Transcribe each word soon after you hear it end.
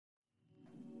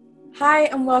Hi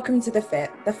and welcome to The Fit,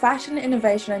 the fashion,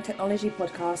 innovation and technology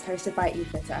podcast hosted by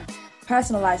eFitter,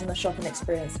 personalising the shopping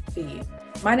experience for you.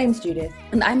 My name's Judith.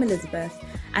 And I'm Elizabeth.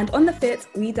 And on The Fit,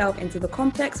 we delve into the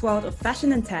complex world of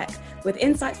fashion and tech with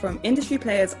insights from industry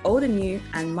players old and new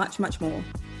and much, much more.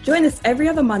 Join us every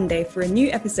other Monday for a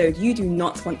new episode you do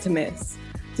not want to miss.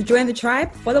 To join the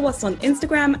tribe, follow us on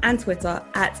Instagram and Twitter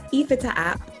at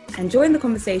eFitterApp and join the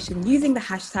conversation using the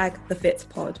hashtag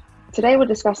TheFitPod. Today we're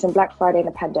discussing Black Friday in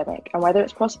the pandemic and whether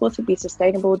it's possible to be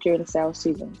sustainable during sales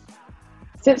seasons.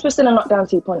 Since we're still in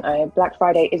lockdown 2.0, Black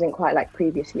Friday isn't quite like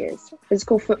previous years.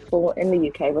 Physical footfall in the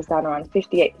UK was down around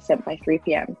 58% by 3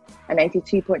 p.m. and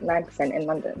 82.9% in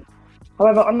London.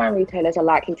 However, online retailers are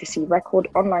likely to see record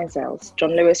online sales.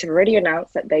 John Lewis have already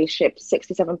announced that they shipped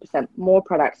 67% more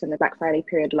products in the Black Friday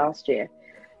period last year.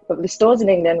 But with the stores in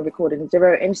England recording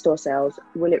zero in-store sales,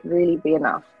 will it really be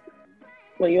enough?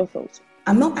 What are your thoughts?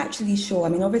 I'm not actually sure. I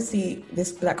mean, obviously,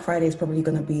 this Black Friday is probably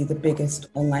going to be the biggest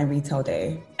online retail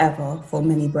day ever for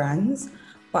many brands,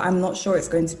 but I'm not sure it's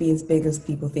going to be as big as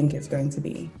people think it's going to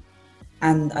be.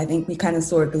 And I think we kind of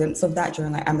saw a glimpse of that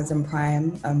during like Amazon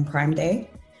Prime Day.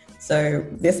 So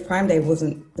this Prime Day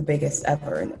wasn't the biggest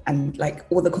ever, and like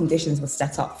all the conditions were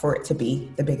set up for it to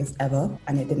be the biggest ever,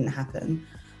 and it didn't happen.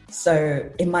 So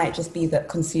it might just be that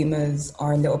consumers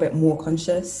are a little bit more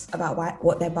conscious about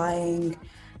what they're buying.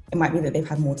 It might be that they've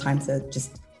had more time to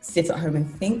just sit at home and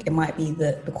think. It might be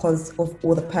that because of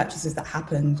all the purchases that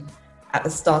happened at the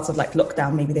start of like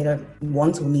lockdown, maybe they don't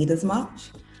want or need as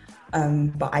much.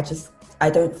 But I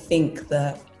don't think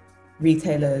that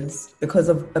retailers, because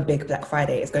of a big Black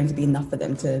Friday, it's going to be enough for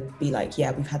them to be like,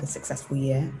 yeah, we've had a successful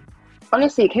year.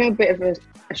 Honestly, it came a bit of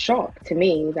a shock to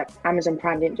me that Amazon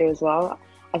Prime didn't do as well.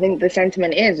 I think the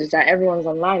sentiment is that everyone's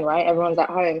online, right? Everyone's at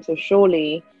home, so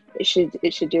surely it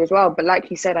should do as well. But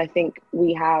like you said, I think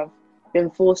we have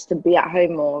been forced to be at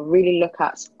home more, really look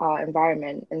at our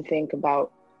environment and think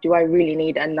about, do I really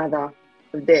need another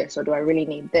of this or do I really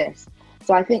need this?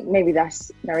 So I think maybe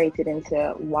that's narrated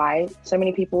into why so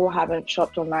many people haven't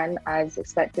shopped online as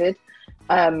expected.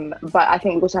 But I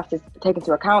think we also have to take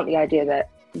into account the idea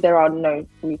that there are no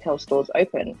retail stores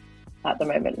open at the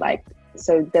moment.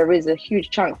 So there is a huge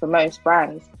chunk for most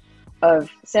brands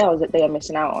of sales that they are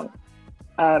missing out on.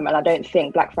 And I don't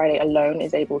think Black Friday alone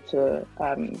is able to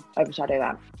overshadow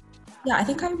that. Yeah, I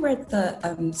think I read that,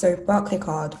 so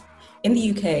Barclaycard, in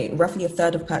the UK, roughly a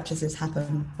third of purchases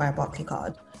happen via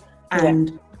Barclaycard.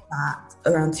 And that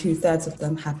around 2/3 of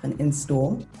them happen in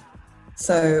store.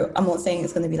 So I'm not saying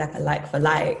it's going to be like a like for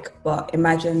like, but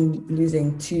imagine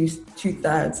losing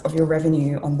two-thirds of your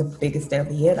revenue on the biggest day of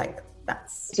the year.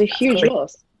 It's a huge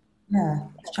loss. Yeah,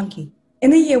 it's chunky.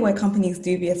 In a year where companies'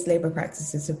 dubious labour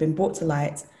practices have been brought to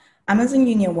light, Amazon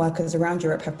union workers around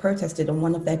Europe have protested on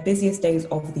one of their busiest days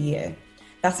of the year.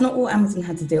 That's not all Amazon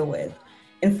had to deal with.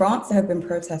 In France, there have been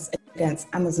protests against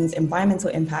Amazon's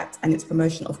environmental impact and its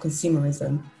promotion of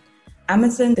consumerism.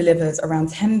 Amazon delivers around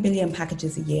 10 billion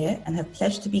packages a year and have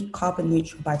pledged to be carbon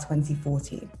neutral by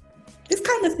 2040. This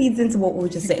kind of feeds into what we were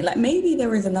just saying. Maybe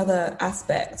there is another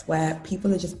aspect where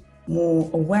people are just more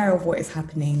aware of what is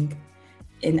happening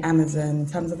in Amazon in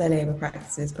terms of their labour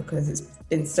practices because it's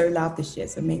been so loud this year.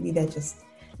 So maybe they're just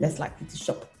less likely to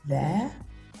shop there.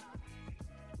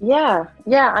 Yeah.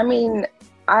 I mean,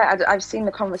 I've seen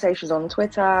the conversations on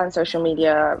Twitter and social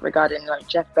media regarding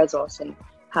Jeff Bezos and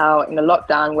how in the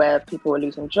lockdown where people were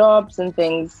losing jobs and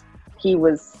things, he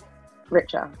was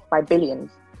richer by billions.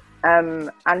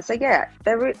 And so,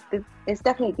 it's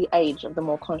definitely the age of the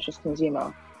more conscious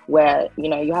consumer where,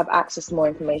 you have access to more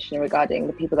information regarding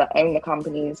the people that own the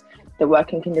companies, the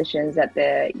working conditions that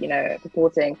they're,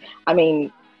 purporting. I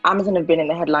mean, Amazon have been in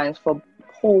the headlines for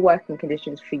poor working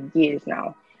conditions for years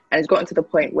now. And it's gotten to the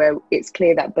point where it's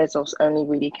clear that Bezos only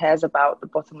really cares about the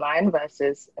bottom line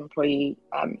versus employee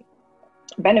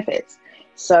benefits.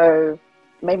 So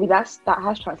maybe that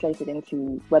has translated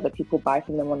into whether people buy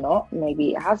from them or not.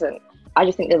 Maybe it hasn't. I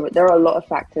just think there are a lot of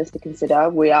factors to consider.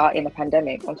 We are in a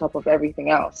pandemic on top of everything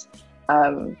else.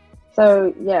 I'm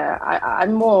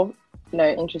more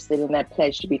interested in their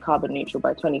pledge to be carbon neutral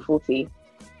by 2040.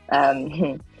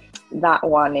 That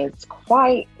one is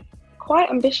quite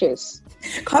ambitious.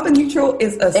 Carbon neutral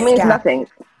is it means nothing.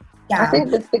 Yeah. I think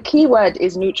the key word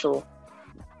is neutral.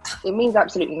 It means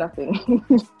absolutely nothing.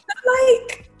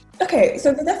 Okay,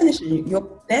 so the definition,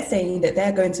 they're saying that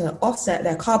they're going to offset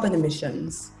their carbon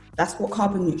emissions. That's what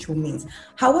carbon neutral means.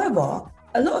 However,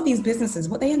 a lot of these businesses,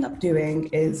 what they end up doing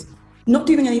is not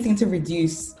doing anything to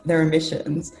reduce their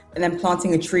emissions and then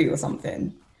planting a tree or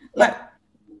something.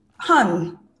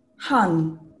 Hun,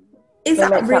 is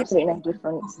that makes really absolutely no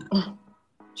difference?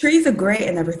 trees are great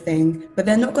and everything, but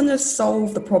they're not going to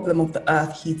solve the problem of the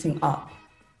earth heating up.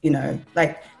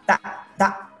 Like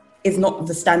that is not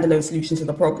the standalone solution to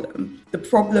the problem. The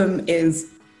problem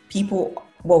is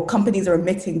companies are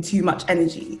emitting too much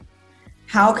energy.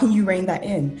 How can you rein that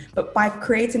in? But by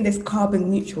creating this carbon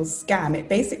neutral scam, it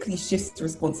basically shifts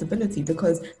responsibility,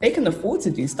 because they can afford to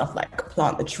do stuff like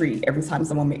plant the tree every time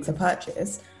someone makes a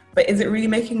purchase. But is it really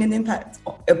making an impact,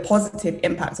 a positive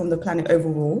impact on the planet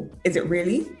overall? Is it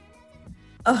really?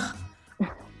 Ugh,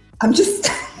 I'm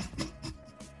just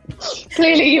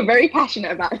Clearly, you're very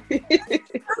passionate about it.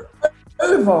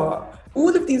 over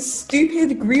all of these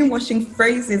stupid greenwashing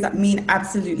phrases that mean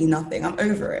absolutely nothing. I'm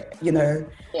over it,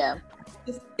 Yeah.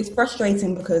 It's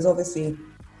frustrating because obviously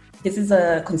this is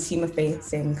a consumer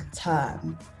facing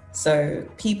term. So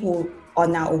people are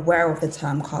now aware of the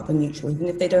term carbon neutral, even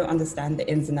if they don't understand the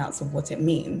ins and outs of what it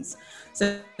means.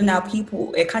 So now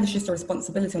it kind of shifts the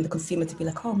responsibility on the consumer to be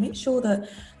like, oh, make sure that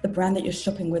the brand that you're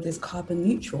shopping with is carbon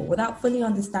neutral, without fully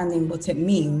understanding what it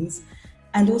means,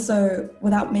 and also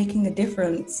without making a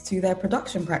difference to their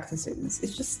production practices.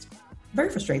 It's just very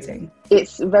frustrating.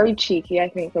 It's very cheeky, I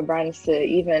think, for brands to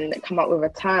even come up with a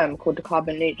term called the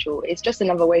carbon neutral. It's just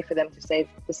another way for them to save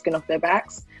the skin off their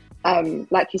backs.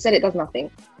 Like you said, it does nothing,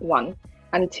 one.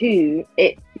 And two,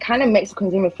 it kind of makes the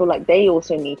consumer feel like they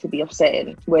also need to be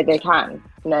offsetting where they can.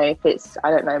 If it's, I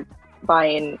don't know,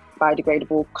 buying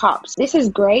biodegradable cups. This is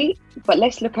great, but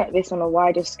let's look at this on a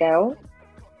wider scale.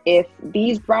 If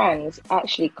these brands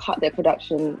actually cut their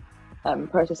production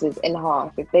processes in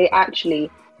half, if they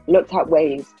actually looked at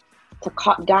ways to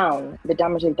cut down the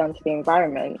damage they've done to the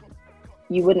environment,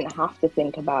 you wouldn't have to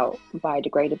think about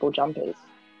biodegradable jumpers.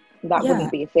 That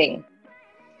wouldn't be a thing.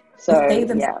 So,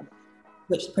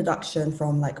 switched production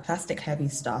from like plastic heavy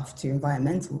stuff to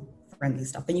environmental friendly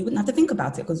stuff, then you wouldn't have to think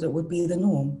about it because it would be the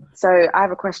norm. So I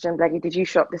have a question, Blackie. Did you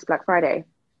shop this Black Friday?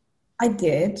 I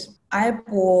did. I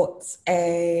bought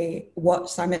a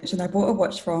watch. So I mentioned I bought a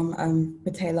watch from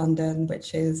Retail London,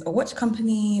 which is a watch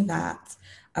company that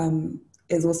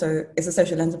is a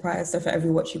social enterprise. So for every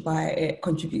watch you buy, it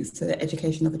contributes to the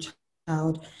education of a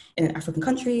child in an African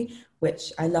country,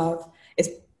 which I love. It's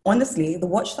honestly, the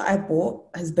watch that I bought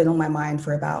has been on my mind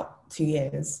for about 2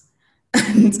 years.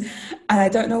 And I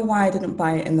don't know why I didn't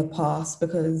buy it in the past,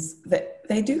 because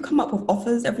they do come up with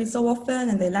offers every so often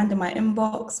and they land in my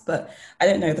inbox, but I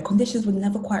don't know, the conditions were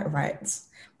never quite right.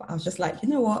 But I was just like, you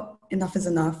know what, enough is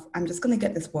enough. I'm just going to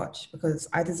get this watch because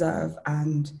I deserve,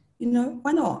 and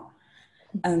why not?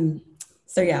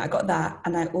 So yeah, I got that.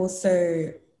 And I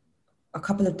also, a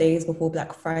couple of days before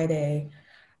Black Friday,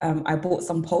 I bought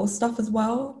some pole stuff as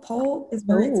well. Pole is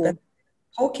very expensive.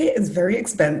 Pole kit is very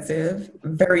expensive,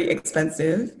 very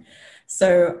expensive.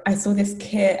 So I saw this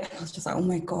kit and I was just like, oh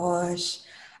my gosh,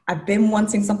 I've been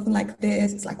wanting something like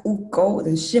this. It's like all gold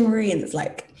and shimmery and it's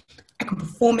like, I can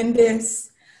perform in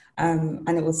this. And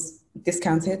it was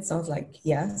discounted. So I was like,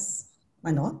 yes,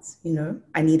 why not?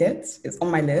 I need it. It's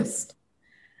on my list.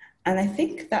 And I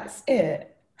think that's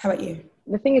it. How about you?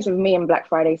 The thing is with me and Black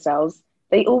Friday sales,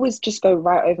 they always just go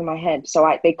right over my head. So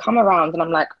they come around and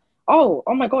I'm like, oh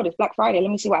my God, it's Black Friday. Let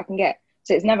me see what I can get.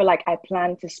 So it's never like I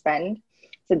plan to spend.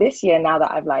 So this year, now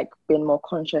that I've been more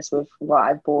conscious with what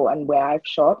I've bought and where I've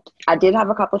shopped, I did have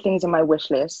a couple of things on my wish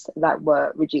list that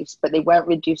were reduced, but they weren't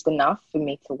reduced enough for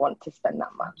me to want to spend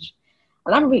that much.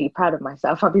 And I'm really proud of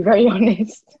myself, I'll be very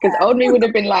honest, because old me would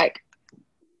have been like,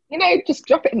 just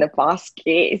drop it in the basket.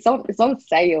 It's on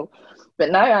sale.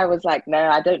 But no, I was like, no,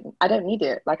 I don't need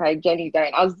it. Like, I genuinely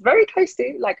don't. I was very close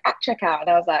to at checkout, and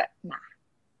I was like, nah,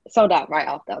 sold out right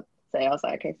after. So I was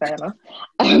like, okay, fair enough.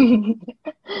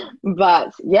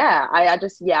 But yeah,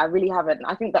 I really haven't.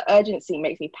 I think the urgency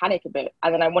makes me panic a bit,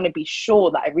 and then I want to be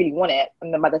sure that I really want it.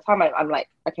 And then by the time I'm like,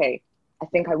 okay, I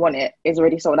think I want it, it's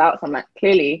already sold out. So I'm like,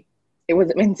 clearly, it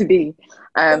wasn't meant to be.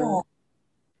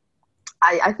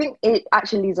 I think it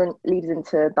actually leads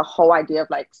into the whole idea of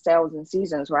sales and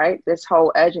seasons, right? This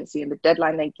whole urgency and the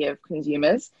deadline they give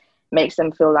consumers makes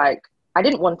them feel like, I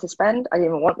didn't want to spend, I didn't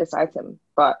even want this item,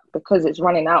 but because it's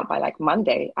running out by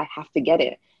Monday, I have to get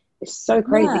it. It's so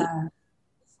crazy. Yeah,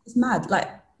 it's mad.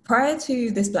 Prior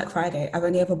to this Black Friday, I've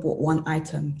only ever bought one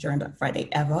item during Black Friday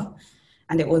ever.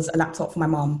 And it was a laptop for my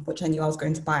mom, which I knew I was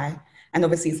going to buy. And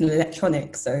obviously it's an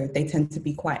electronic, so they tend to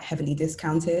be quite heavily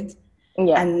discounted.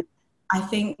 Yeah. And I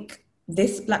think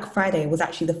this Black Friday was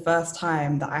actually the first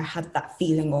time that I had that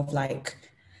feeling of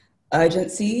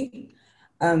urgency.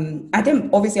 I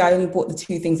only bought the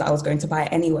two things that I was going to buy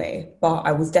anyway, but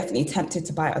I was definitely tempted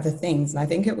to buy other things. And I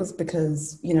think it was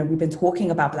because, we've been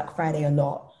talking about Black Friday a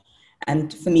lot.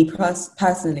 And for me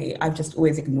personally, I've just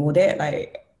always ignored it.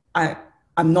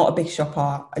 I'm not a big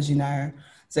shopper, as you know,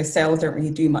 so sales don't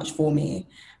really do much for me.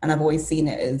 And I've always seen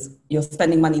it as you're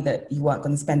spending money that you weren't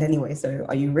going to spend anyway. So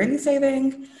are you really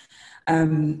saving?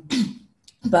 Um,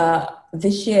 but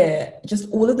this year, just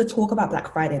all of the talk about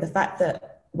Black Friday, the fact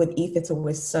that with eFitter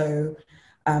we're so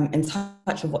in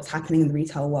touch with what's happening in the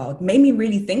retail world made me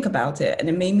really think about it, and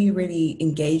it made me really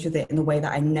engage with it in a way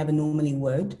that I never normally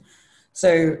would.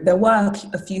 So there were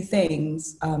a few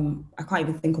things, I can't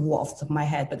even think of what off the top of my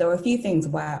head, but there were a few things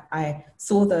where I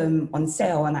saw them on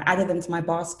sale and I added them to my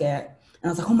basket. And I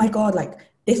was like, oh my God, like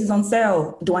this is on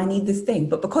sale. Do I need this thing?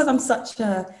 But because I'm such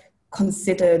a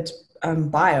considered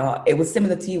buyer, it was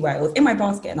similar to you where it was in my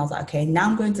basket and I was like, okay, now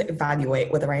I'm going to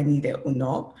evaluate whether I need it or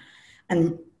not.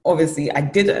 And obviously I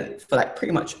didn't for like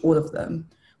pretty much all of them.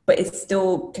 But it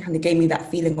still kind of gave me that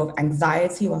feeling of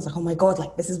anxiety where I was like, oh my God,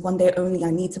 like this is one day only.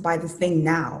 I need to buy this thing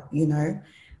now, you know?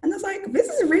 And I was like, this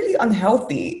is really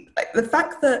unhealthy. Like the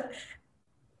fact that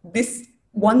this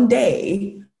one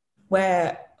day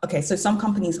where, okay, so some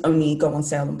companies only go on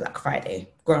sale on Black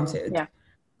Friday, granted. Yeah.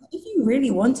 If you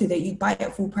really wanted it, you'd buy it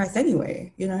at full price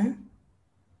anyway, you know?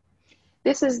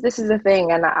 This is the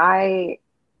thing, and I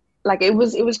like it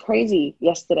was crazy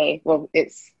yesterday. Well,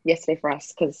 it's yesterday for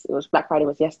us because it was Black Friday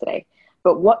was yesterday.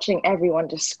 But watching everyone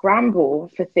just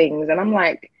scramble for things, and I'm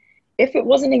like, if it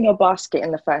wasn't in your basket in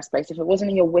the first place, if it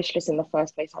wasn't in your wish list in the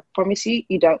first place, I promise you,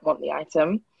 you don't want the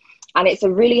item. And it's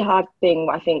a really hard thing,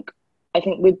 I think. I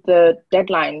think with the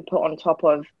deadline put on top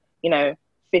of,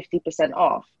 50%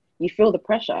 off, you feel the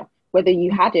pressure, whether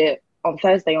you had it on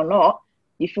Thursday or not.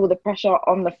 You feel the pressure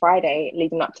on the Friday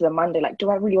leading up to the Monday. Like, do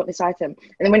I really want this item?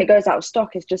 And then when it goes out of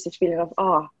stock, it's just this feeling of,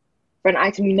 for an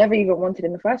item you never even wanted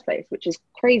in the first place, which is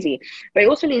crazy. But it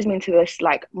also leads me into this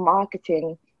like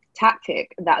marketing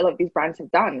tactic that a lot of these brands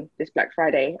have done this Black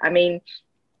Friday. I mean,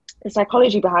 the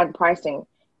psychology behind pricing,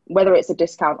 whether it's a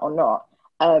discount or not,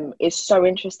 is so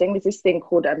interesting. There's this thing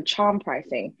called charm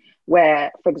pricing,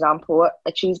 where, for example,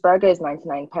 a cheeseburger is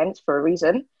 99 pence for a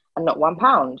reason and not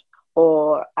 £1.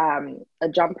 Or a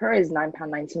jumper is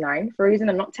 £9.99 for a reason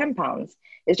and not £10.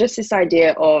 It's just this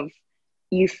idea of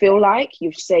you feel like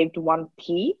you've saved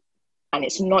 1p and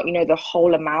it's not, the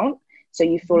whole amount. So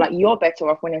you feel like you're better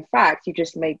off when in fact you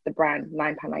just made the brand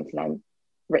 £9.99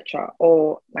 richer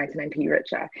or 99p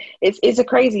richer. It's a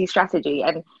crazy strategy.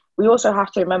 And we also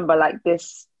have to remember like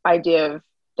this idea of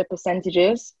the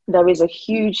percentages. There is a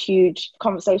huge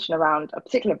conversation around a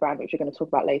particular brand, which we're going to talk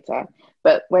about later.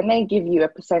 But when they give you a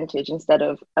percentage instead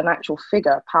of an actual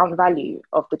figure, pound value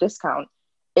of the discount,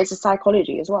 it's a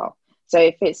psychology as well. So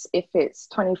if it's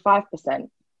 25%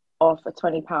 off a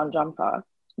 £20 jumper,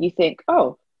 you think,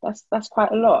 oh, that's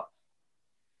quite a lot.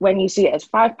 When you see it as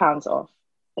 £5 off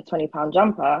a £20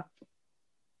 jumper,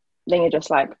 then you're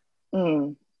just like,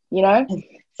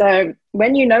 So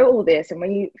when you know all this and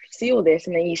when you see all this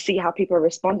and then you see how people are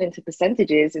responding to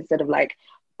percentages instead of like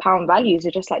pound values,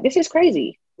 you're just like, this is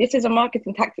crazy. This is a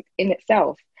marketing tactic in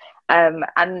itself.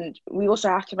 And we also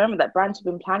have to remember that brands have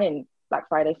been planning Black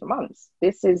Friday for months.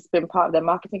 This has been part of their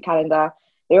marketing calendar.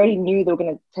 They already knew they were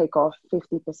going to take off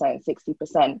 50%,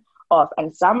 60% off.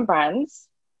 And some brands,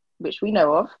 which we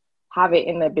know of, have it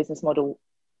in their business model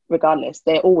regardless.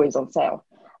 They're always on sale.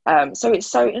 So it's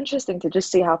so interesting to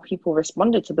just see how people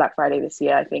responded to Black Friday this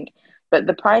year, I think. But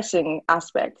the pricing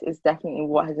aspect is definitely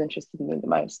what has interested me the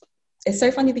most. It's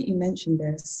so funny that you mentioned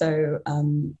this. So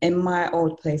in my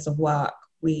old place of work,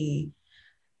 we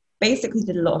basically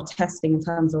did a lot of testing in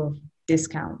terms of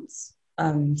discounts.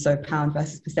 So pound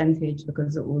versus percentage,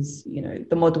 because it was,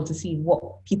 the model to see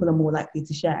what people are more likely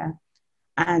to share.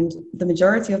 And the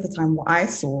majority of the time, what I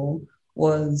saw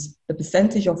was the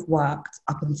percentage off worked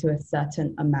up until a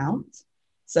certain amount.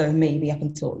 So maybe up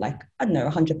until like, I don't know,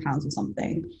 £100 or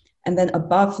something. And then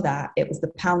above that, it was the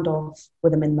pound off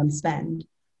with a minimum spend,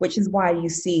 which is why you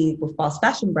see with fast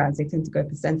fashion brands, they tend to go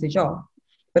percentage off.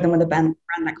 But then with a brand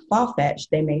like Farfetch,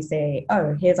 they may say,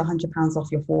 oh, here's £100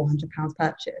 off your £400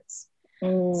 purchase.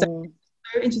 So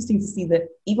it's so interesting to see that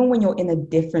even when you're in a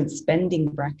different spending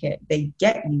bracket, they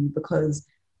get you, because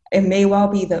it may well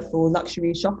be that for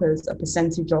luxury shoppers, a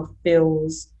percentage off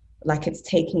feels like it's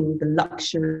taking the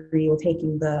luxury or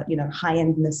taking the,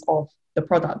 high-endness of the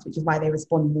product, which is why they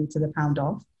respond more to the pound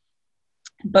off.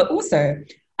 But also,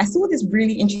 I saw this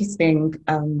really interesting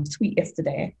tweet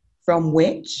yesterday from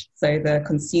Which, so the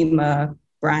consumer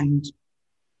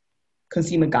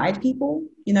guide people,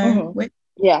 Which.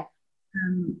 Yeah.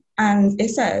 And it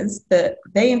says that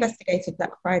they investigated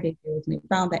Black Friday deals and they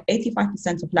found that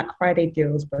 85% of Black Friday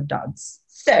deals were duds.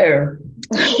 So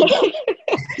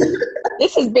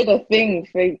this has been a thing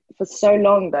for so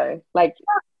long though. Like,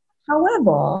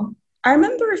 however, I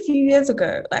remember a few years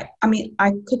ago, like, I mean,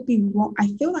 I could be wrong. I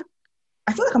feel like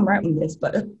I'm right on this,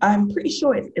 but I'm pretty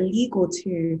sure it's illegal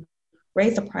to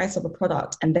raise the price of a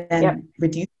product and Yep. then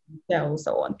reduce sales,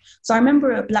 so on. So I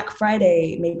remember at Black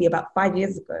Friday, maybe about 5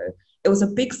 years ago, it was a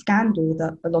big scandal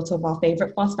that a lot of our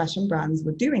favorite fast fashion brands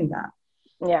were doing that.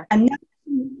 Yeah. And now it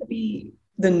seems to be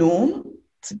the norm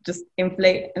to just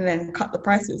inflate and then cut the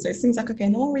prices. So it seems like, okay,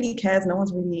 no one really cares. No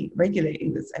one's really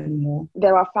regulating this anymore.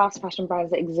 There are fast fashion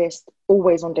brands that exist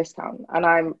always on discount. And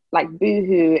I'm like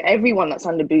Boohoo, everyone that's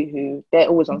under Boohoo, they're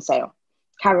always on sale.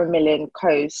 Karen Millen,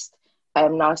 Coast,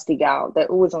 Nasty Gal, they're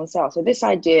always on sale. So this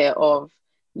idea of,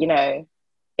 you know,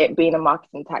 it being a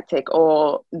marketing tactic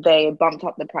or they bumped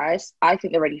up the price, I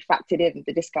think they already factored in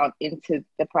the discount into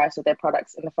the price of their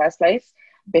products in the first place,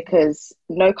 because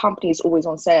no company is always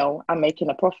on sale and making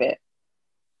a profit.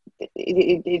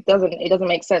 It doesn't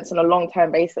make sense on a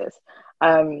long-term basis.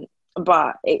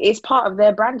 But it's part of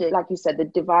their branding. Like you said, the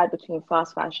divide between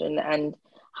fast fashion and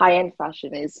high-end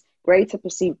fashion is greater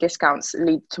perceived discounts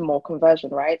lead to more conversion,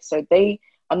 right? So they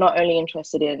are not only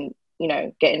interested in,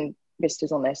 getting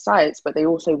visitors on their sites, but they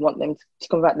also want them to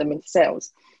convert them into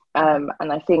sales. And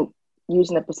I think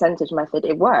using the percentage method,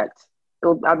 it worked.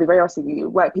 I'll be very honest with you,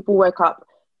 it worked. People woke up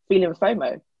feeling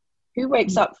FOMO. Who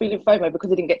wakes up feeling FOMO because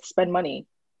they didn't get to spend money?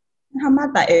 How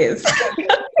mad that is.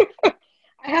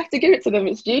 I have to give it to them.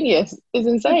 It's genius. It's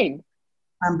insane.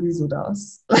 Bamboozled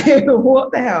us. Like,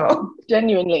 what the hell?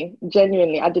 Genuinely.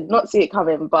 I did not see it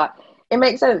coming, but it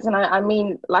makes sense. And I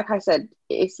mean, like I said,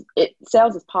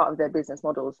 sales is part of their business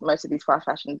models. Most of these fast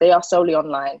fashion, they are solely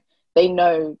online. They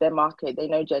know their market. They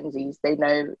know Gen Zs. They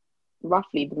know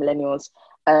roughly the millennials.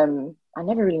 I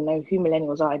never really know who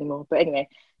millennials are anymore, but anyway,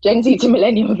 Gen Z to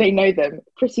millennial, they know them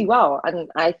pretty well. And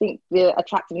I think the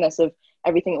attractiveness of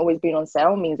everything always being on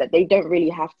sale means that they don't really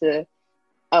have to,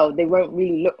 they won't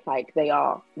really look like they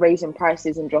are raising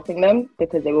prices and dropping them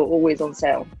because they were always on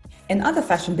sale. In other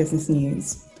fashion business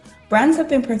news, brands have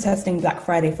been protesting Black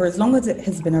Friday for as long as it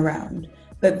has been around.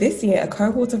 But this year, a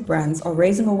cohort of brands are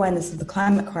raising awareness of the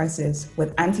climate crisis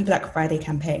with anti-Black Friday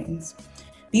campaigns.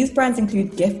 These brands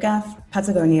include giffgaff,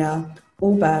 Patagonia,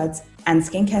 Allbirds, and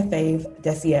skincare fave,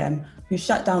 Deciem, who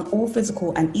shut down all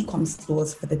physical and e-com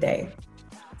stores for the day.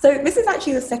 So this is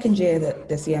actually the second year that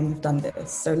Deciem have done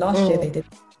this. So last year they did,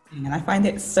 and I find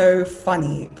it so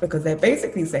funny because they're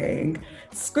basically saying,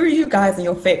 screw you guys and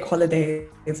your fake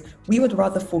holidays. We would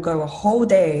rather forego a whole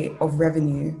day of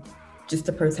revenue just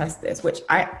to protest this, which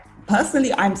this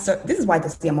is why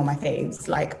Deciem are my faves.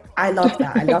 Like, I love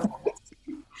that.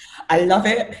 I love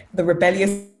it. The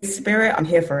rebellious spirit, I'm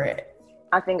here for it.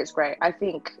 I think it's great. I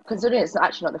think considering it's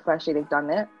actually not the first year they've done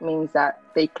it, means that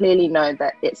they clearly know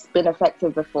that it's been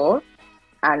effective before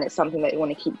and it's something that they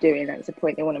want to keep doing and it's a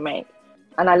point they want to make.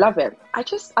 And I love it. I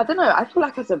don't know. I feel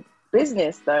like as a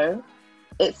business though,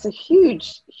 it's a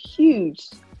huge, huge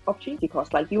opportunity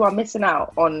cost. Like, you are missing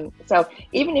out on sales.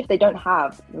 Even if they don't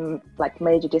have like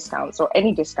major discounts or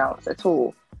any discounts at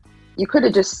all, you could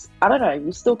have just, I don't know,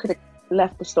 you still could have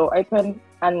left the store open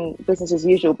and business as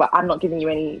usual, but I'm not giving you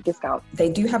any discount. They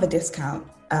do have a discount.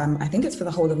 I think it's for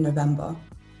the whole of November.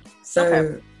 So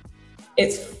okay.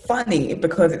 It's funny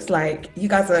because it's like you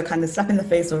guys are kind of slapping the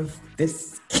face of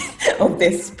this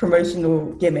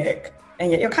promotional gimmick,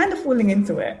 and yet you're kind of falling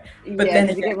into it. But yeah,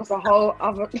 then you gave us a whole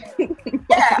other.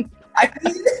 Yeah,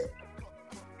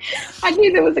 I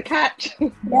knew there was a catch.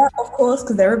 Yeah, of course,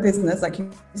 because they're a business, like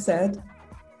you said.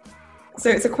 So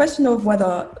it's a question of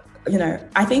whether,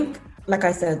 I think, like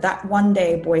I said, that one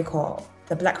day boycott,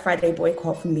 the Black Friday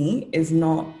boycott for me is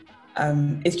not,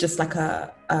 it's just like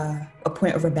a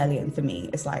point of rebellion for me.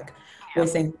 It's like, we're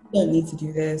saying we don't need to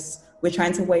do this. We're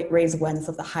trying to raise awareness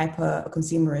of the hyper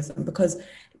consumerism because,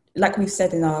 like we've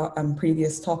said in our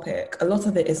previous topic, a lot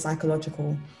of it is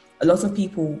psychological. A lot of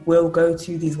people will go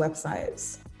to these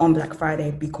websites on Black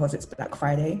Friday because it's Black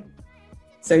Friday.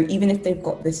 So even if they've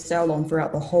got this sale on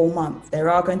throughout the whole month, there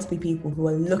are going to be people who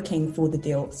are looking for the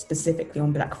deal specifically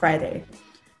on Black Friday.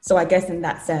 So I guess in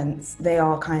that sense, they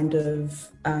are kind of,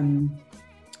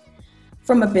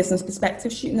 from a business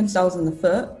perspective, shooting themselves in the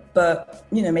foot, but,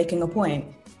 making a point.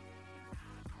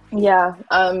 Yeah,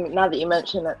 now that you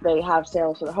mention that they have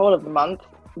sales for the whole of the month,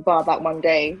 bar that one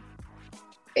day,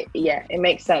 it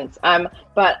makes sense.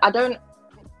 But I don't,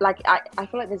 I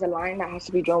feel like there's a line that has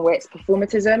to be drawn where it's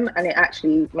performatism and it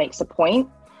actually makes a point.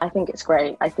 I think it's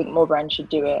great. I think more brands should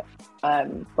do it.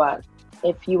 But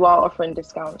if you are offering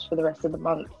discounts for the rest of the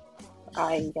month,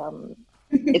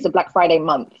 it's a Black Friday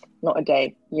month, not a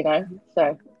day,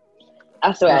 So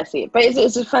that's the way I see it. But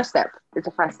it's a first step.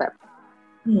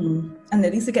 And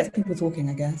at least it gets people talking,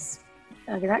 I guess.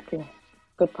 Exactly.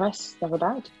 good press, never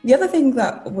bad. The other thing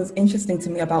that was interesting to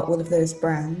me about all of those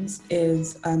brands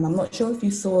is, I'm not sure if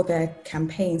you saw their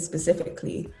campaign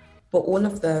specifically, but all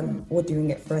of them were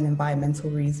doing it for an environmental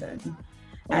reason.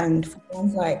 Yeah. And for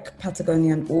ones like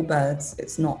Patagonia and Allbirds,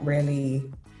 it's not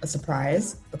really a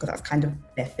surprise because that's kind of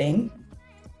their thing.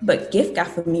 But giffgaff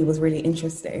for me was really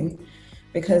interesting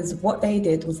because what they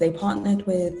did was they partnered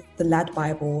with the Lad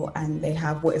Bible, and they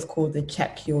have what is called the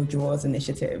Check Your Drawers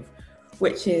initiative,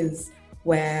 which is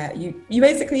where you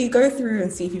basically go through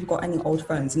and see if you've got any old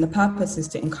phones. And the purpose is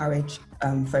to encourage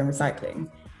phone recycling.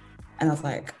 And I was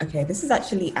like, okay, this is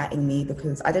actually atting me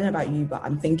because I don't know about you, but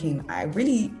I'm thinking I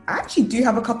actually do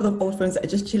have a couple of old phones that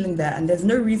are just chilling there and there's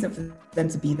no reason for them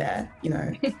to be there, you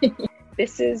know.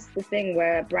 This is the thing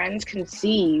where brands can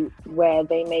see where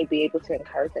they may be able to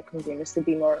encourage their consumers to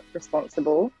be more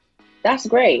responsible. That's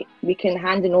great. We can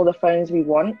hand in all the phones we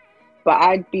want, but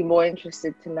I'd be more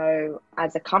interested to know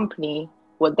as a company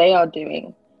what they are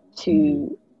doing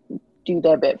to do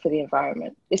their bit for the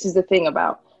environment. This is the thing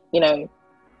about, you know,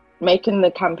 making the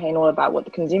campaign all about what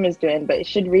the consumer's doing, but it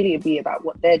should really be about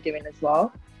what they're doing as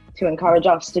well to encourage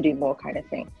us to do more, kind of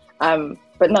thing.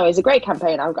 But no, it's a great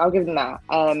campaign. I'll give them that.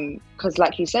 Because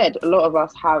like you said, a lot of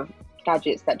us have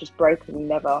gadgets that just broke and we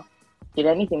never did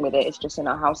anything with it. It's just in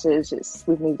our houses.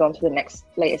 We've moved on to the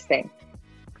latest thing.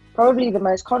 Probably the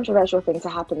most controversial thing to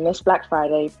happen this Black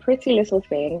Friday, Pretty Little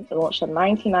Thing launched a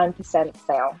 99%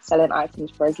 sale, selling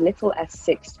items for as little as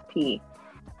 6p.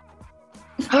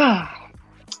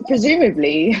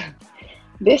 Presumably,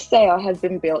 this sale has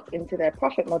been built into their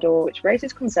profit model, which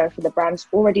raises concern for the brand's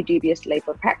already dubious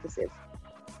labor practices.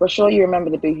 We're sure you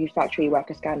remember the Boohoo factory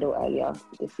worker scandal earlier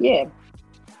this year.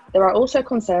 There are also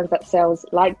concerns that sales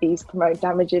like these promote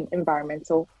damaging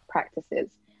environmental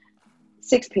practices.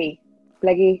 6p,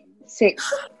 Bleggy,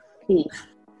 6p.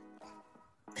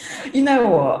 You know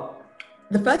what?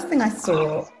 The first thing I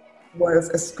saw was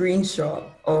a screenshot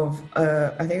of,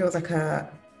 I think it was like a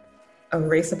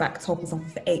racerback top or something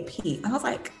for 8p. And I was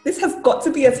like, this has got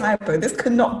to be a typo. This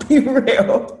cannot be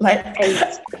real. Like,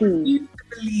 8p. You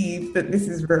believe that this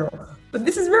is real. But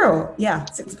this is real. Yeah,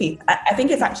 6p. I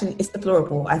think it's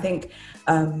deplorable. I think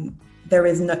there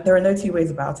are no two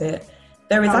ways about it.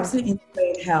 There is absolutely no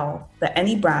way in hell that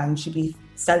any brand should be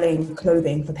selling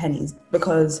clothing for pennies,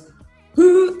 because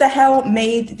who the hell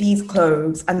made these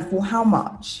clothes and for how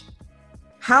much?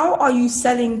 How are you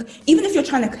selling, even if you're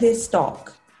trying to clear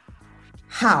stock?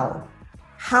 How?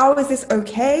 How is this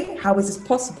okay? How is this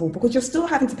possible? Because you're still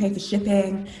having to pay for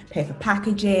shipping, pay for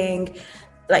packaging.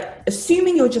 Like,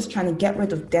 assuming you're just trying to get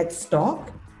rid of dead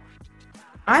stock,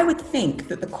 I would think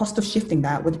that the cost of shifting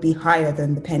that would be higher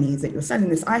than the pennies that you're selling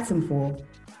this item for.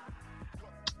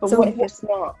 But so what if it's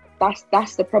not?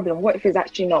 That's the problem. What if it's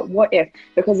actually not? What if?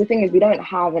 Because the thing is, we don't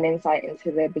have an insight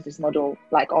into their business model,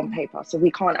 like on paper. So we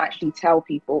can't actually tell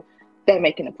people they're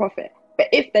making a profit. But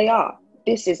if they are,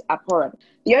 this is abhorrent.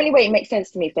 The only way it makes sense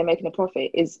to me if they're making a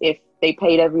profit is if they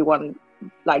paid everyone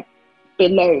like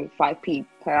below 5p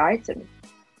per item.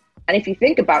 And if you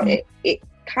think about it, it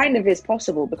kind of is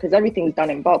possible because everything's done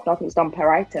in bulk, nothing's done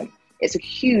per item. It's a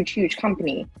huge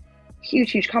company.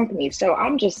 So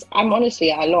I'm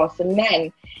honestly at a loss. And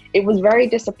then it was very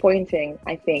disappointing,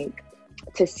 I think,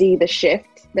 to see the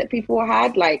shift that people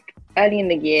had. Like, early in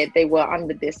the year, they were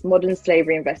under this modern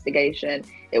slavery investigation.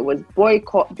 It was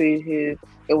boycott Boohoo.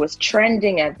 It was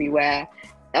trending everywhere,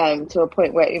 to a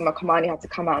point where Uma Kamani had to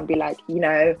come out and be like, you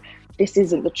know, this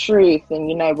isn't the truth. And,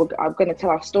 you know, I'm going to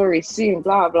tell our story soon,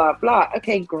 blah, blah, blah.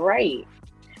 Okay, great.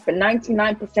 But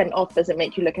 99% off doesn't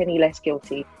make you look any less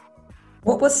guilty.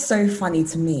 What was so funny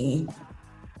to me,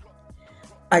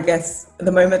 I guess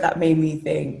the moment that made me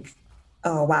think,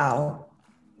 oh, wow,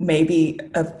 maybe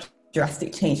a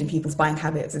drastic change in people's buying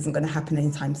habits isn't going to happen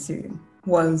anytime soon,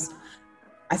 was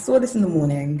I saw this in the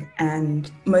morning, and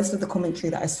most of the commentary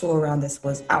that I saw around this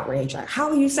was outrage. Like, how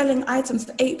are you selling items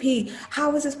for 8p?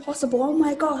 How is this possible? Oh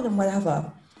my God, and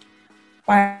whatever.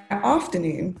 By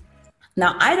afternoon,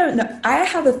 now I don't know, I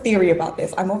have a theory about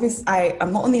this. I'm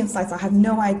not on the inside, so I have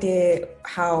no idea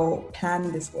how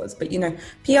planned this was. But, you know,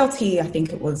 PLT, I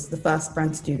think it was the first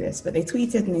brand to do this, but they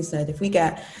tweeted and they said, if we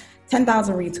get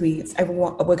 10,000 retweets,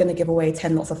 we're going to give away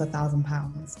 10 lots of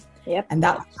 £1,000. Yep. And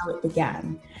that's how it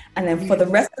began. And then for the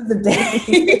rest of the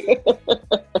day...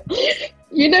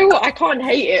 You know what? I can't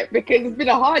hate it because it's been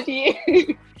a hard year.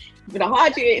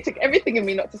 It took everything in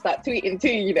me not to start tweeting too,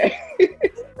 you know.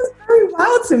 It was very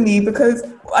wild to me because,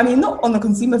 I mean, not on the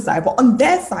consumer side, but on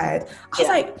their side. I was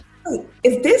like, oh,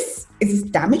 is this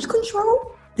damage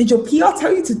control? Did your PR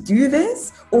tell you to do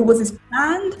this? Or was this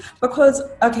planned? Because,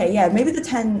 okay, yeah, maybe the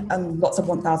 10 lots of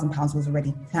 £1,000 was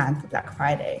already planned for Black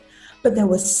Friday. But there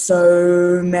were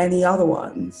so many other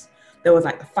ones. There was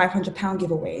like the £500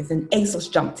 giveaways, and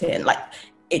ASOS jumped in. Like,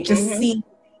 it just seemed,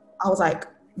 I was like,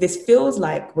 this feels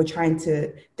like we're trying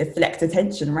to deflect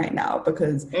attention right now,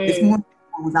 because this morning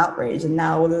I was outraged, and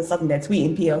now all of a sudden they're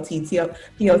tweeting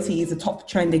PLT is a top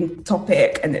trending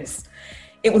topic. And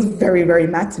it was very, very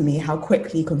mad to me how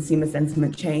quickly consumer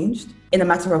sentiment changed in a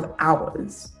matter of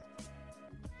hours.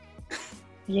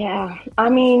 Yeah, I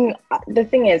mean, the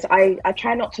thing is, I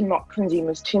try not to knock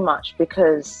consumers too much,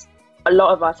 because a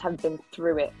lot of us have been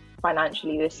through it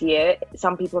financially this year.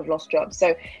 Some people have lost jobs.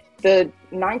 So the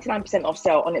 99% off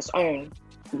sale on its own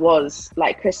was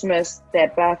like Christmas, their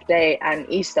birthday, and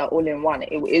Easter all in one.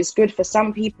 It is good for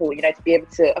some people, you know, to be able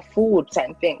to afford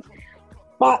certain things.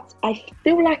 But I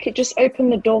feel like it just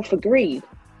opened the door for greed,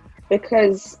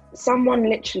 because someone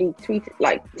literally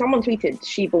tweeted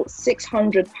she bought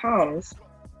 £600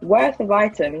 worth of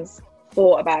items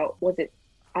for about,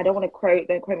 don't quote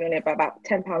me on it, but about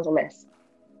 £10 or less.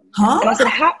 Huh? And I said,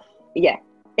 how? Yeah,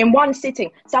 in one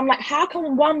sitting. So I'm like, how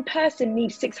can one person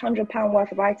need £600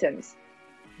 worth of items?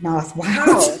 No, that's wild.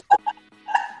 How?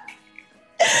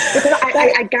 Because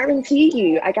I guarantee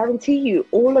you,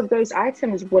 all of those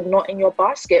items were not in your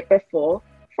basket before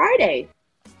Friday.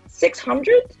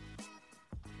 600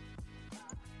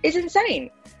 is insane.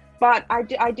 But I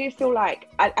do feel like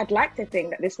I'd like to think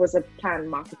that this was a planned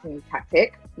marketing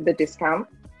tactic, the discount.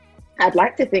 I'd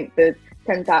like to think the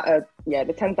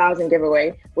 10,000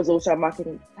 giveaway was also a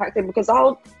marketing tactic, because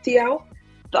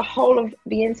the whole of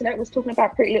the internet was talking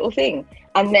about Pretty Little Thing.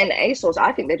 And then ASOS,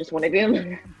 I think they just wanted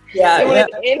in. Yeah.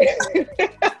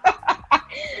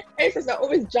 ASOS are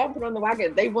always jumping on the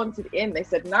wagon. They wanted in. They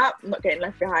said, nah, I'm not getting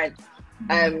left behind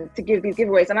to give these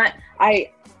giveaways. And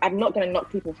I'm not going to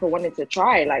knock people for wanting to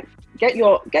try. Like, get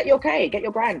your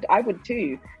brand. I would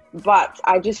too. But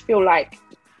I just feel like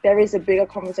there is a bigger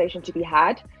conversation to be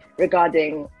had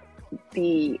regarding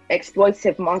the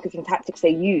exploitative marketing tactics they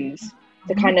use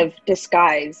to kind of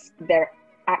disguise their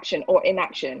action or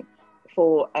inaction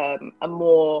for a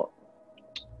more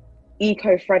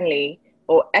eco-friendly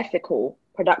or ethical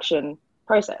production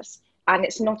process. And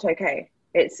it's not okay.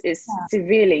 It's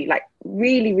severely, like,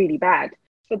 really, really bad.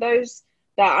 For those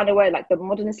that are unaware, like, the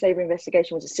modern slavery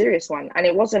investigation was a serious one, and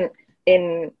it wasn't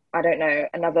in, I don't know,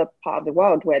 another part of the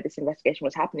world where this investigation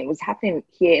was happening. It was happening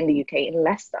here in the UK, in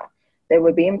Leicester. They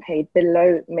were being paid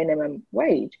below minimum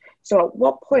wage. So at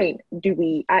what point do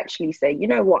we actually say, you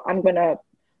know what, I'm going to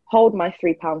hold my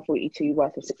 £3.42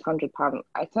 worth of £600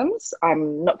 items.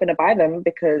 I'm not going to buy them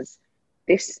because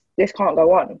this can't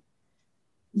go on.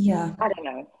 Yeah. I don't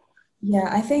know. Yeah,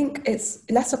 I think it is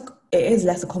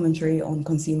less a commentary on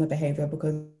consumer behavior,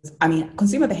 because, I mean,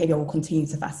 consumer behavior will continue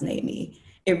to fascinate me.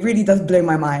 It really does blow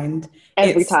my mind.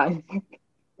 Every time.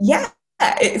 Yeah,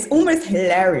 it's almost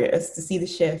hilarious to see the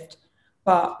shift.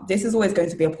 But this is always going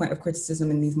to be a point of criticism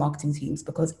in these marketing teams,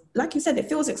 because, like you said, it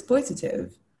feels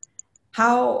exploitative.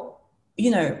 How,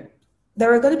 there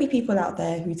are going to be people out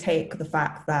there who take the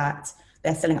fact that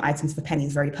they're selling items for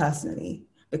pennies very personally,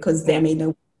 because they may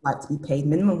know like to be paid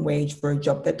minimum wage for a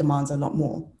job that demands a lot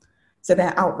more. So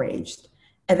they're outraged.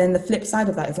 And then the flip side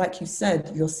of that is, like you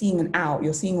said, you're seeing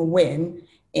a win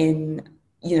in,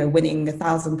 winning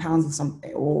 £1,000 or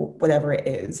something, or whatever it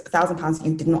is, £1,000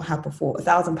 you did not have before.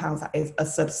 £1,000, that is a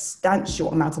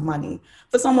substantial amount of money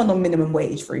for someone on minimum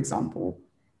wage, for example.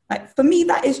 Like, for me,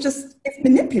 that is just, it's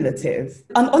manipulative.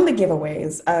 On the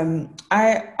giveaways,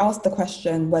 I asked the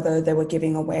question whether they were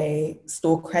giving away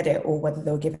store credit or whether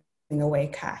they were giving away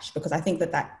cash, because I think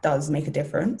that does make a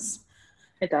difference.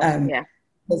 It does, yeah.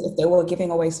 Because if they were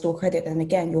giving away store credit, then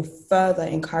again, you're further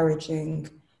encouraging,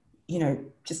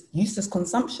 just useless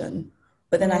consumption.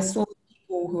 But then I saw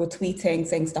people who were tweeting,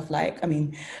 saying stuff like, I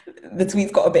mean, the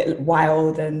tweets got a bit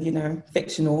wild and,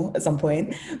 fictional at some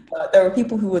point, but there were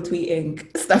people who were tweeting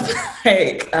stuff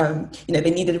like,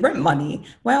 they needed rent money.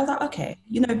 Well, I was like, okay,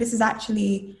 this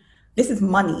is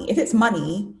money. If it's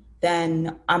money,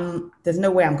 then there's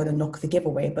no way I'm going to knock the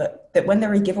giveaway. But that when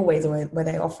there are giveaways where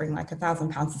they're offering like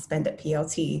 £1,000 to spend at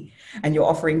PLT and you're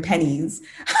offering pennies,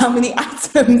 how many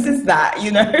items is that,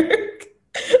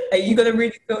 Are you going to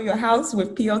really fill your house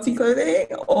with PLT clothing?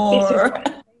 Or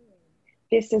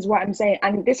This is what I'm saying.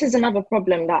 And this is another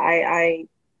problem that I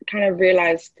kind of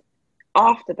realized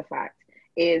after the fact,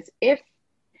 is if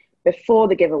before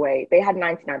the giveaway, they had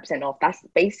 99% off, that's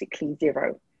basically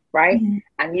zero. Right? Mm-hmm.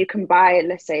 And you can buy,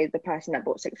 let's say, the person that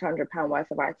bought £600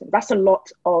 worth of items. That's a lot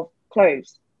of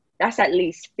clothes. That's at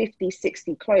least 50,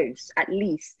 60 clothes, at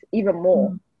least, even more.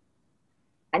 Mm-hmm.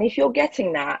 And if you're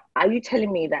getting that, are you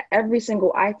telling me that every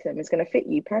single item is going to fit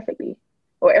you perfectly?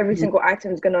 Or every single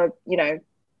item is going to,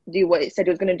 do what it said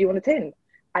it was going to do on the tin?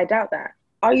 I doubt that.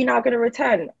 Are you now going to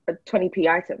return a 20p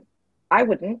item? I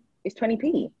wouldn't. It's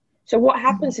 20p. So what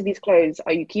happens to these clothes?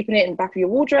 Are you keeping it in the back of your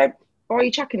wardrobe or are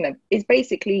you chucking them? It's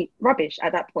basically rubbish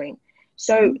at that point.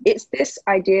 So it's this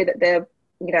idea that they're,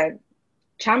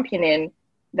 championing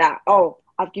that, oh,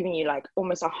 I've given you like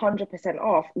almost 100%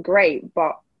 off. Great.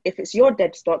 But if it's your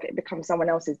dead stock, it becomes someone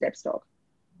else's dead stock.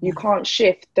 You can't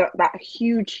shift that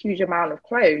huge amount of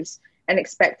clothes and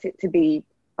expect it to be,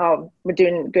 we're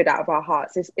doing good out of our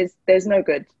hearts. There's no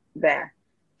good there.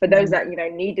 For those that,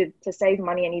 needed to save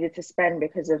money and needed to spend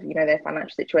because of, their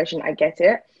financial situation, I get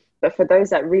it. But for those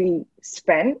that really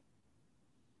spent,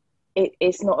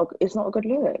 it's not a good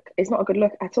look. It's not a good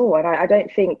look at all. And I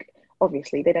don't think,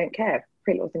 obviously, they don't care.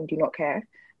 Pretty Little Thing do not care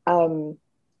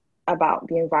about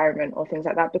the environment or things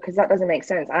like that, because that doesn't make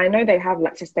sense. And I know they have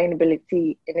like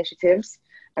sustainability initiatives,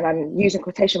 and I'm using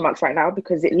quotation marks right now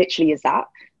because it literally is that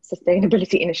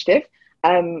sustainability initiative.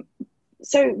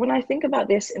 So when I think about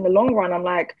this in the long run, I'm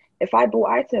like, if I bought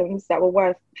items that were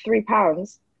worth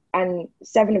 £3 and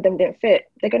 7 of them didn't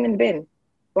fit, they're going in the bin,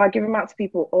 or I give them out to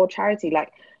people or charity.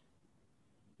 Like,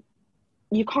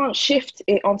 you can't shift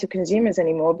it onto consumers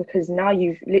anymore, because now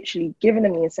you've literally given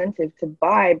them the incentive to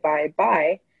buy.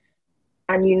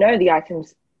 And the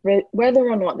items, whether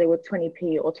or not they were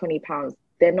 20p or £20,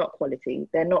 they're not quality.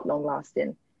 They're not long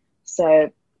lasting.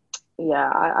 So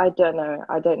yeah, I don't know.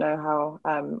 I don't know how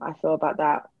I feel about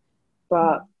that.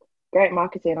 But great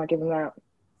marketing, I'll give them that.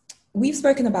 We've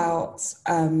spoken about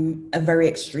a very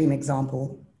extreme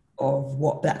example of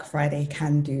what Black Friday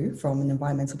can do from an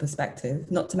environmental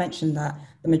perspective, not to mention that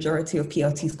the majority of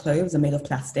PLT's clothes are made of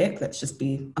plastic. Let's just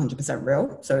be 100%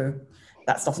 real. So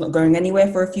that stuff's not going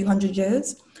anywhere for a few hundred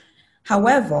years.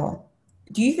 However,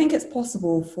 do you think it's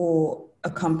possible for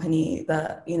a company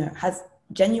that, has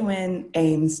genuine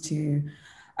aims to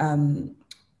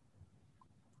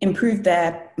improve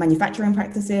their manufacturing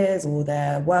practices or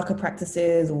their worker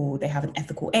practices, or they have an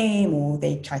ethical aim, or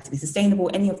they try to be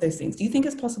sustainable, any of those things? Do you think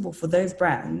it's possible for those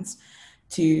brands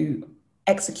to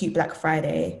execute Black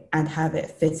Friday and have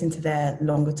it fit into their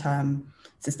longer term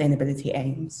sustainability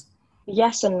aims?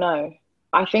 Yes and no.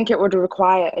 I think it would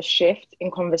require a shift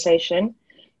in conversation.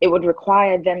 It would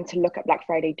require them to look at Black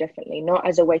Friday differently, not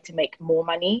as a way to make more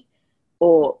money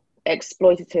or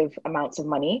exploitative amounts of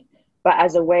money, but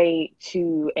as a way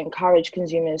to encourage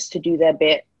consumers to do their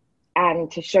bit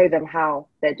and to show them how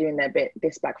they're doing their bit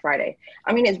this Black Friday.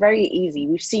 I mean, it's very easy.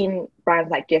 We've seen brands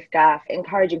like giffgaff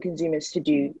encouraging consumers to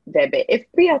do their bit. If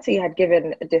BLT had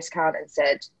given a discount and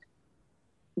said,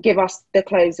 give us the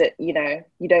clothes that, you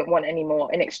don't want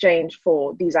anymore in exchange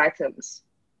for these items,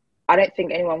 I don't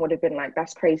think anyone would have been like,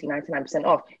 that's crazy, 99%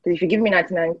 off. Because if you give me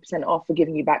 99% off for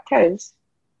giving you back clothes,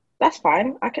 that's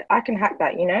fine. I can hack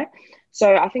that,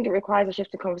 So I think it requires a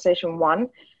shift in conversation, one.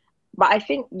 But I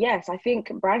think, yes, I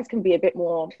think brands can be a bit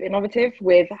more innovative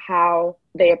with how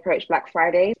they approach Black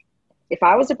Friday. If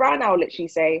I was a brand, I would literally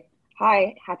say,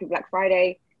 hi, happy Black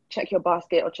Friday, check your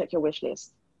basket or check your wish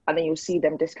list. And then you'll see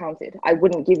them discounted. I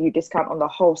wouldn't give you discount on the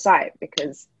whole site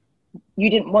because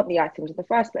you didn't want the items in the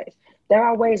first place. There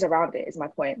are ways around it, is my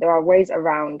point. There are ways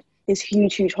around this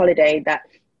huge holiday that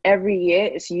every year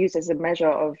is used as a measure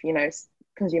of,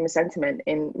 consumer sentiment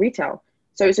in retail.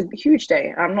 So it's a huge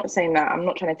day. I'm not saying that, I'm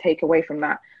not trying to take away from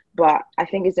that, but I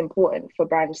think it's important for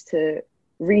brands to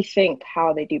rethink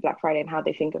how they do Black Friday and how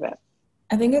they think of it.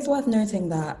 I think it's worth noting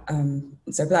that,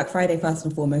 so Black Friday, first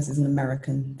and foremost, is an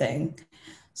American thing.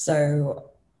 So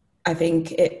I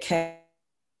think it came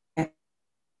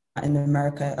in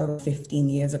America over 15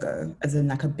 years ago, as in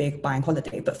like a big buying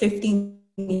holiday. But 15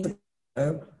 years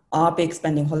ago, our big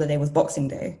spending holiday was Boxing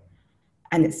Day,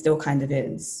 and it still kind of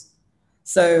is.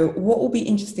 So what will be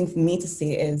interesting for me to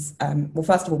see is, well,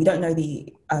 first of all, we don't know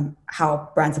the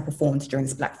how brands have performed during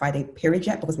this Black Friday period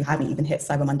yet, because we haven't even hit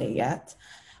Cyber Monday yet.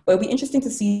 But it'll be interesting to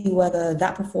see whether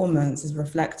that performance is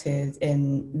reflected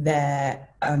in their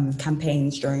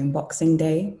campaigns during Boxing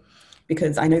Day,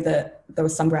 because I know that there were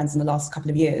some brands in the last couple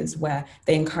of years where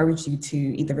they encouraged you to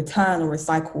either return or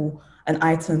recycle an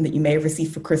item that you may have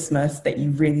received for Christmas that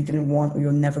you really didn't want or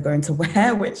you're never going to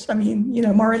wear, which, I mean,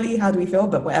 morally, how do we feel?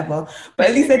 But whatever. But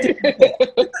at least they're doing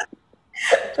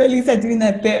at least they're doing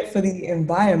their bit for the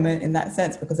environment in that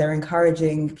sense, because they're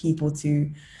encouraging people to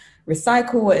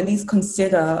recycle or at least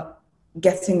consider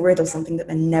getting rid of something that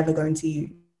they're never going to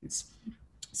use.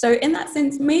 So in that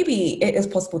sense, maybe it is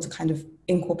possible to kind of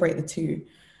incorporate the two.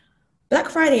 Black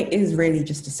Friday is really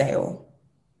just a sale.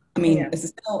 I mean, It's a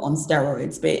sale on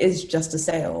steroids, but it is just a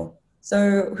sale.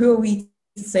 So who are we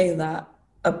to say that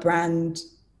a brand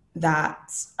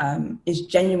that is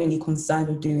genuinely concerned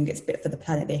with doing its bit for the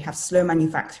planet, they have slow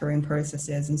manufacturing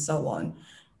processes and so on,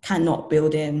 cannot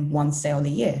build in one sale a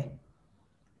year.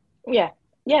 Yeah,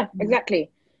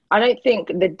 exactly. I don't think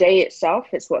the day itself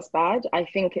is what's bad. I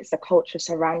think it's the culture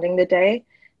surrounding the day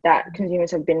that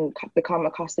consumers have become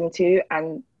accustomed to.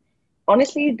 And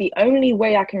honestly, the only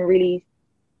way I can really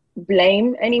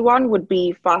blame anyone would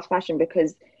be fast fashion,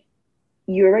 because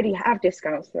you already have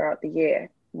discounts throughout the year.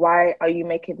 Why are you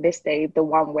making this day the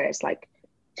one where it's like,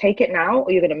 take it now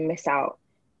or you're going to miss out?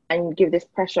 And give this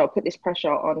pressure, put this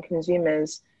pressure on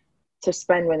consumers to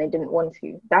spend when they didn't want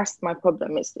to. That's my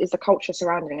problem. It's the culture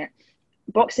surrounding it.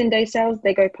 Boxing Day sales,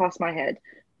 they go past my head.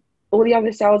 All the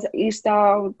other sales,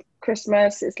 Easter,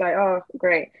 Christmas, it's like, oh,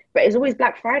 great. But it's always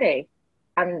Black Friday.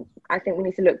 And I think we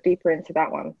need to look deeper into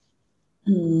that one.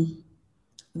 The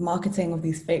marketing of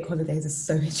these fake holidays is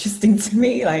so interesting to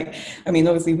me. Like, I mean,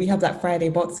 obviously we have Black Friday,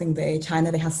 Boxing Day.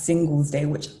 China, they have Singles Day,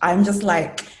 which I'm just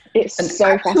like, it's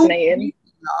so fascinating.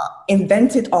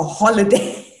 Invented a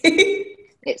holiday.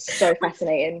 It's so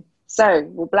fascinating. So,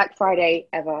 will Black Friday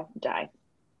ever die?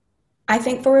 I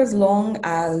think for as long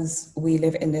as we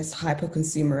live in this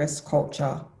hyper-consumerist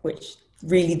culture, which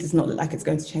really does not look like it's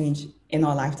going to change in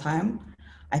our lifetime,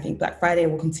 I think Black Friday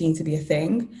will continue to be a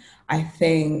thing. I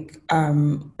think,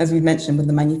 as we mentioned with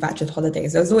the manufactured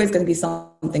holidays, there's always going to be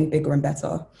something bigger and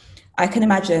better. I can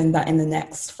imagine that in the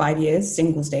next 5 years,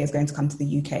 Singles Day is going to come to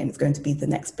the UK and it's going to be the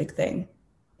next big thing.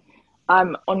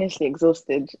 I'm honestly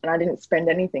exhausted and I didn't spend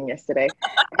anything yesterday.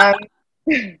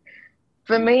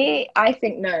 For me, I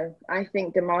think no. I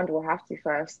think demand will have to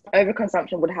first.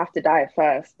 Overconsumption would have to die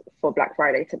first for Black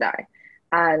Friday to die.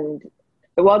 And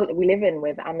the world that we live in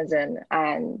with Amazon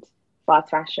and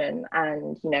fast fashion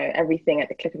and, you know, everything at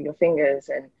the click of your fingers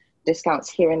and discounts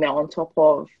here and there on top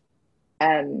of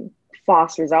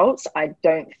fast results, I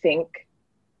don't think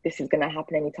this is going to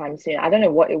happen anytime soon. I don't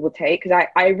know what it will take, because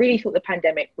I really thought the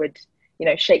pandemic would, you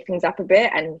know, shake things up a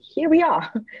bit, and here we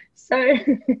are. So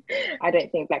I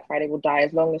don't think Black Friday will die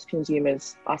as long as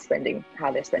consumers are spending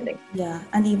how they're spending. Yeah,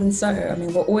 and even so, I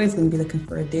mean, we're always going to be looking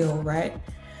for a deal, right?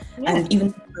 Yeah. And even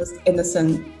in the most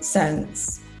innocent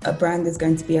sense, a brand is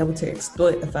going to be able to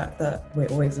exploit the fact that we're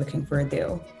always looking for a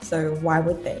deal. So why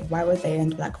would they? Why would they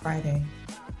end Black Friday?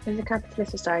 It's a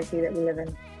capitalist society that we live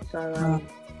in. So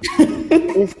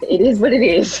it is what it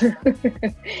is.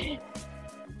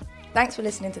 Thanks for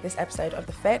listening to this episode of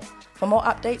The Fit. For more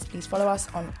updates, please follow us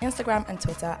on Instagram and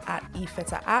Twitter at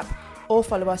eFitterapp, or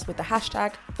follow us with the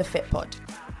hashtag TheFitPod.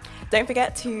 Don't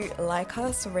forget to like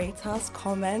us, rate us,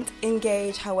 comment,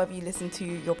 engage however you listen to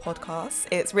your podcasts.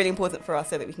 It's really important for us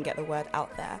so that we can get the word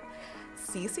out there.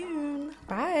 See you soon.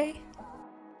 Bye.